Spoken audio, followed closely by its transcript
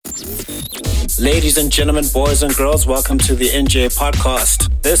Ladies and gentlemen, boys and girls, welcome to the NJ Podcast.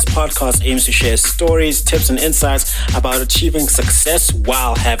 This podcast aims to share stories, tips, and insights about achieving success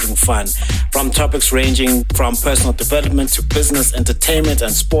while having fun. From topics ranging from personal development to business, entertainment,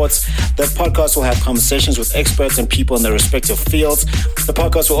 and sports, the podcast will have conversations with experts and people in their respective fields. The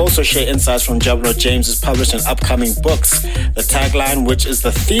podcast will also share insights from Jablo James's published and upcoming books. The tagline, which is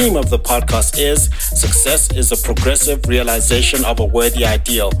the theme of the podcast, is "Success is a progressive realization of a worthy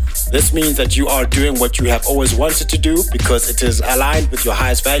ideal." This means that you are doing what you have always wanted to do because it is aligned with your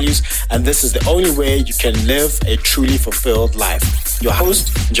highest values, and this is the only way you can live a truly fulfilled life. Your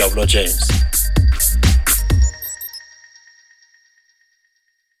host, Jablo James.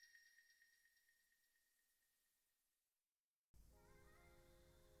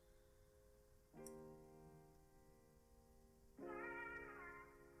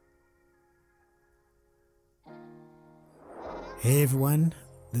 Hey everyone,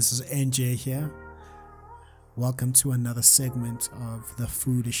 this is NJ here. Welcome to another segment of the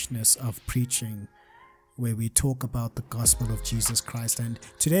foolishness of preaching, where we talk about the gospel of Jesus Christ. And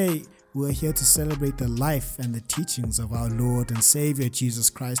today we're here to celebrate the life and the teachings of our Lord and Saviour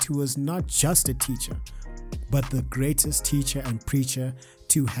Jesus Christ, who was not just a teacher, but the greatest teacher and preacher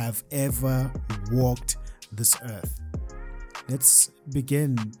to have ever walked this earth. Let's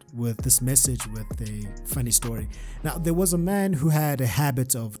begin with this message with a funny story. Now, there was a man who had a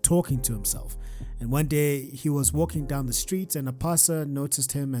habit of talking to himself. And one day he was walking down the street and a passer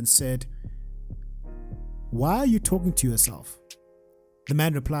noticed him and said, "Why are you talking to yourself?" The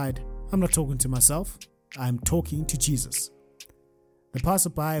man replied, "I'm not talking to myself. I'm talking to Jesus." The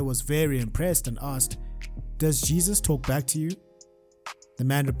passerby was very impressed and asked, "Does Jesus talk back to you?" The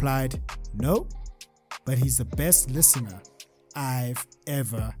man replied, "No, but he's the best listener I've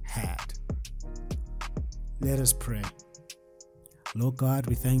ever had." Let us pray. Lord God,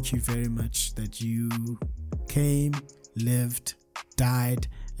 we thank you very much that you came, lived, died,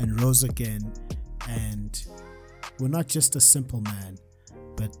 and rose again, and were not just a simple man,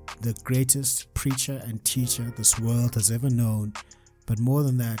 but the greatest preacher and teacher this world has ever known. But more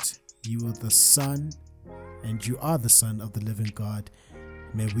than that, you were the Son, and you are the Son of the living God.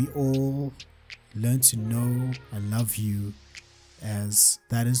 May we all learn to know and love you, as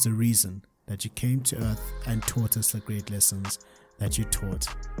that is the reason that you came to earth and taught us the great lessons that you taught.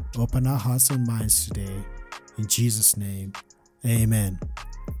 Open our hearts and minds today. In Jesus' name, amen.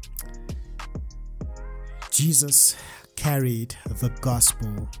 Jesus carried the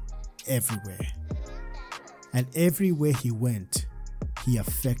gospel everywhere. And everywhere he went, he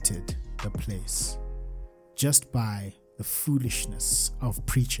affected the place. Just by the foolishness of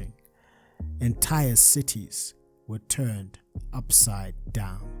preaching, entire cities were turned upside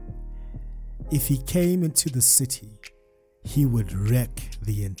down. If he came into the city, he would wreck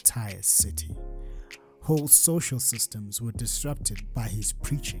the entire city. Whole social systems were disrupted by his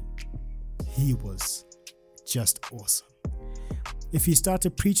preaching. He was just awesome. If he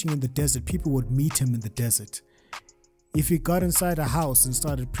started preaching in the desert, people would meet him in the desert. If he got inside a house and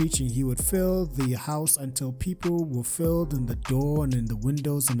started preaching, he would fill the house until people were filled in the door and in the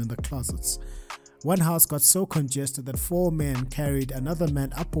windows and in the closets. One house got so congested that 4 men carried another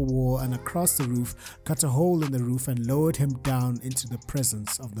man up a wall and across the roof, cut a hole in the roof, and lowered him down into the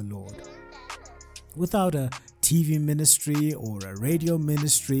presence of the Lord. Without a TV ministry or a radio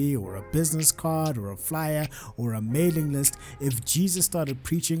ministry or a business card or a flyer or a mailing list, if Jesus started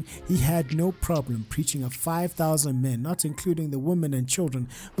preaching, he had no problem preaching of 5,000 men, not including the women and children.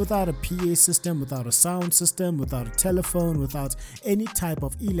 Without a PA system, without a sound system, without a telephone, without any type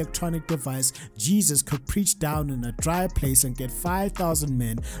of electronic device, Jesus could preach down in a dry place and get 5,000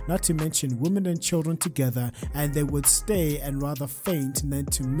 men, not to mention women and children together, and they would stay and rather faint than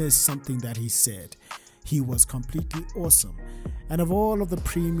to miss something that he said. He was completely awesome. And of all of the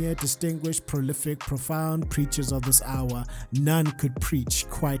premier, distinguished, prolific, profound preachers of this hour, none could preach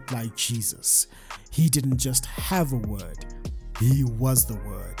quite like Jesus. He didn't just have a word, he was the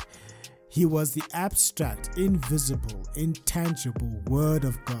word. He was the abstract, invisible, intangible word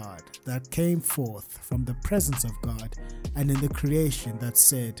of God that came forth from the presence of God and in the creation that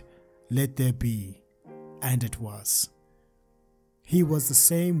said, "Let there be," and it was. He was the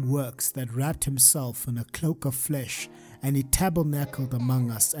same works that wrapped himself in a cloak of flesh, and he tabernacled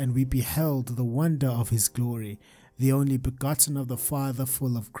among us, and we beheld the wonder of his glory, the only begotten of the Father,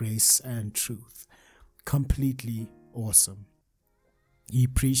 full of grace and truth. Completely awesome. He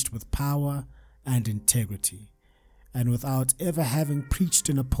preached with power and integrity, and without ever having preached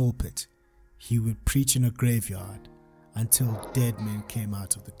in a pulpit, he would preach in a graveyard until dead men came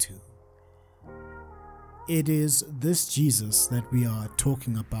out of the tomb. It is this Jesus that we are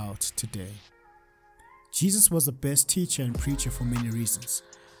talking about today. Jesus was the best teacher and preacher for many reasons.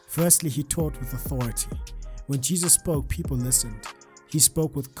 Firstly, he taught with authority. When Jesus spoke, people listened. He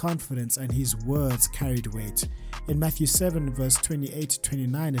spoke with confidence and his words carried weight. In Matthew 7 verse 28 to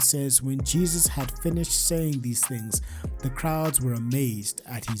 29 it says, "When Jesus had finished saying these things, the crowds were amazed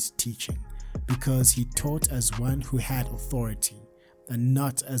at his teaching, because he taught as one who had authority and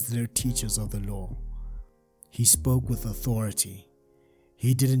not as their teachers of the law." He spoke with authority.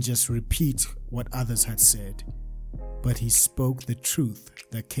 He didn't just repeat what others had said, but he spoke the truth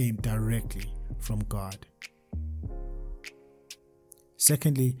that came directly from God.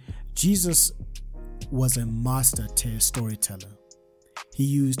 Secondly, Jesus was a master storyteller. He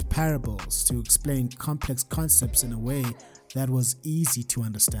used parables to explain complex concepts in a way that was easy to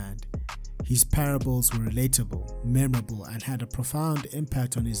understand. His parables were relatable, memorable, and had a profound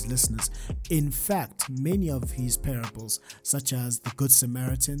impact on his listeners. In fact, many of his parables, such as the Good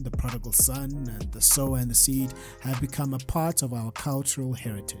Samaritan, the Prodigal Son, and the Sower and the seed, have become a part of our cultural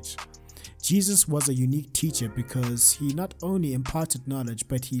heritage. Jesus was a unique teacher because he not only imparted knowledge,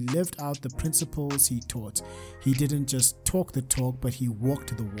 but he lived out the principles he taught. He didn't just talk the talk, but he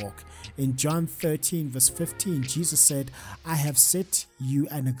walked the walk. In John 13 verse 15, Jesus said, "I have set you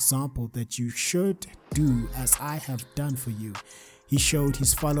an example that you should do as I have done for you." He showed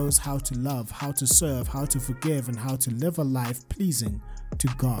his followers how to love, how to serve, how to forgive, and how to live a life pleasing to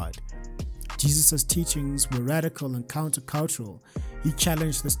God. Jesus' teachings were radical and countercultural. He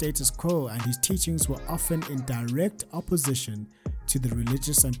challenged the status quo, and his teachings were often in direct opposition to the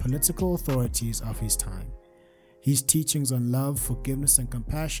religious and political authorities of his time. His teachings on love, forgiveness, and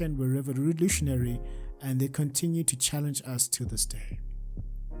compassion were revolutionary, and they continue to challenge us to this day.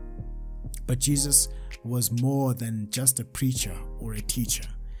 But Jesus was more than just a preacher or a teacher.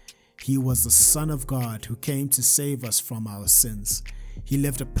 He was the Son of God who came to save us from our sins. He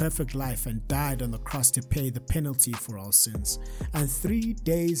lived a perfect life and died on the cross to pay the penalty for our sins. And 3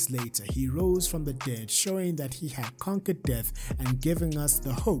 days later, he rose from the dead, showing that he had conquered death and giving us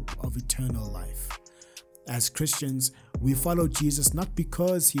the hope of eternal life. As Christians, we follow Jesus not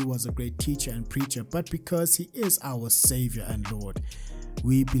because he was a great teacher and preacher, but because he is our Savior and Lord.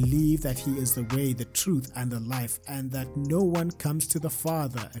 We believe that he is the way, the truth, and the life, and that no one comes to the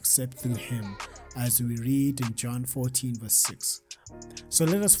Father except through him, as we read in John 14 verse 6. So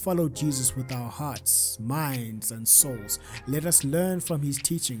let us follow Jesus with our hearts, minds, and souls. Let us learn from his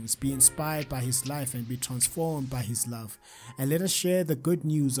teachings, be inspired by his life, and be transformed by his love. And let us share the good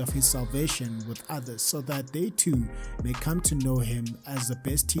news of his salvation with others, so that they too may come to know him as the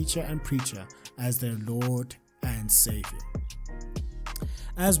best teacher and preacher, as their Lord and Savior.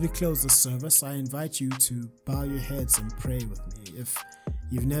 As we close the service, I invite you to bow your heads and pray with me. If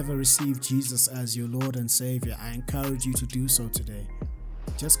you've never received Jesus as your Lord and Savior, I encourage you to do so today.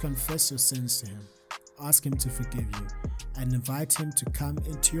 Just confess your sins to him, ask him to forgive you, and invite him to come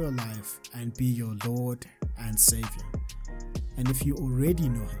into your life and be your Lord and Savior. And if you already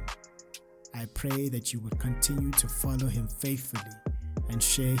know him, I pray that you would continue to follow him faithfully and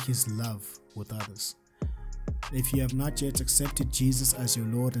share his love with others. If you have not yet accepted Jesus as your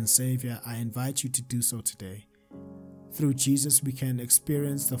Lord and Savior, I invite you to do so today. Through Jesus, we can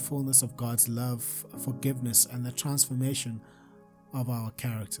experience the fullness of God's love, forgiveness, and the transformation of our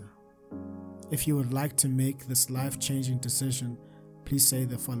character. If you would like to make this life-changing decision, please say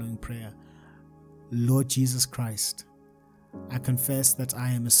the following prayer. Lord Jesus Christ, I confess that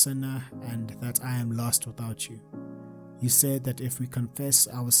I am a sinner and that I am lost without you. You said that if we confess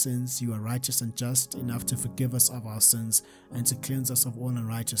our sins, you are righteous and just enough to forgive us of our sins and to cleanse us of all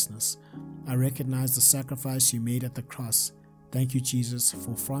unrighteousness. I recognize the sacrifice you made at the cross. Thank you, Jesus,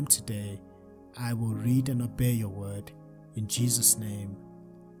 for from today, I will read and obey your word. In Jesus' name,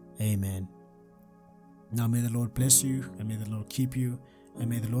 amen. Now may the Lord bless you, and may the Lord keep you, and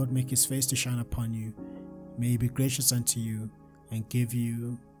may the Lord make his face to shine upon you. May he be gracious unto you and give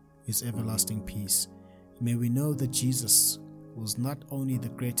you his everlasting peace. May we know that Jesus was not only the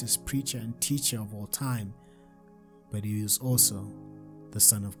greatest preacher and teacher of all time, but he is also the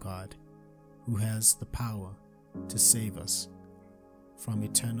Son of God, who has the power to save us from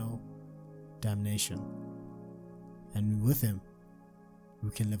eternal damnation. And with him, we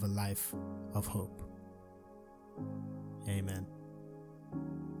can live a life of hope. Amen.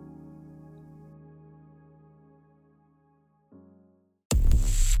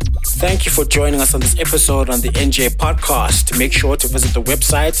 Thank you for joining us on this episode on the NJ Podcast. Make sure to visit the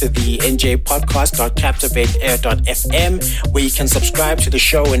website, the njpodcast.captivateair.fm, where you can subscribe to the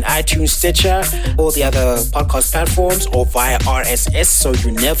show in iTunes, Stitcher, all the other podcast platforms, or via RSS so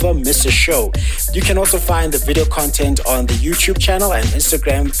you never miss a show. You can also find the video content on the YouTube channel and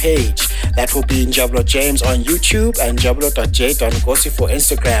Instagram page. That will be Njablo James on YouTube and njablo.j.ngosi for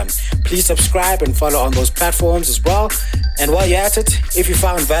Instagram. Please subscribe and follow on those platforms as well. And while you're at it, if you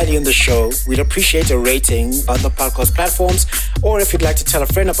found value in the show, we'd appreciate a rating on the podcast platforms, or if you'd like to tell a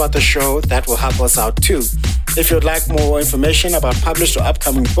friend about the show, that will help us out too. If you'd like more information about published or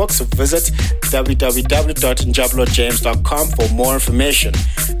upcoming books, visit www.njablojames.com for more information.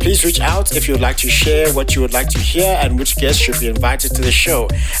 Please reach out if you'd like to share what you would like to hear and which guests should be invited to the show.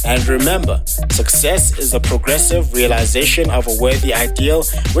 And remember, success is the progressive realization of a worthy ideal,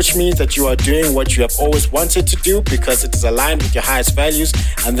 which means that you are doing what you have always wanted to do because it is aligned with your highest values,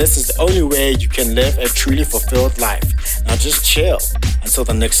 and this is the only way you can live a truly fulfilled life. Now just chill until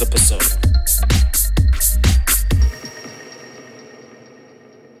the next episode.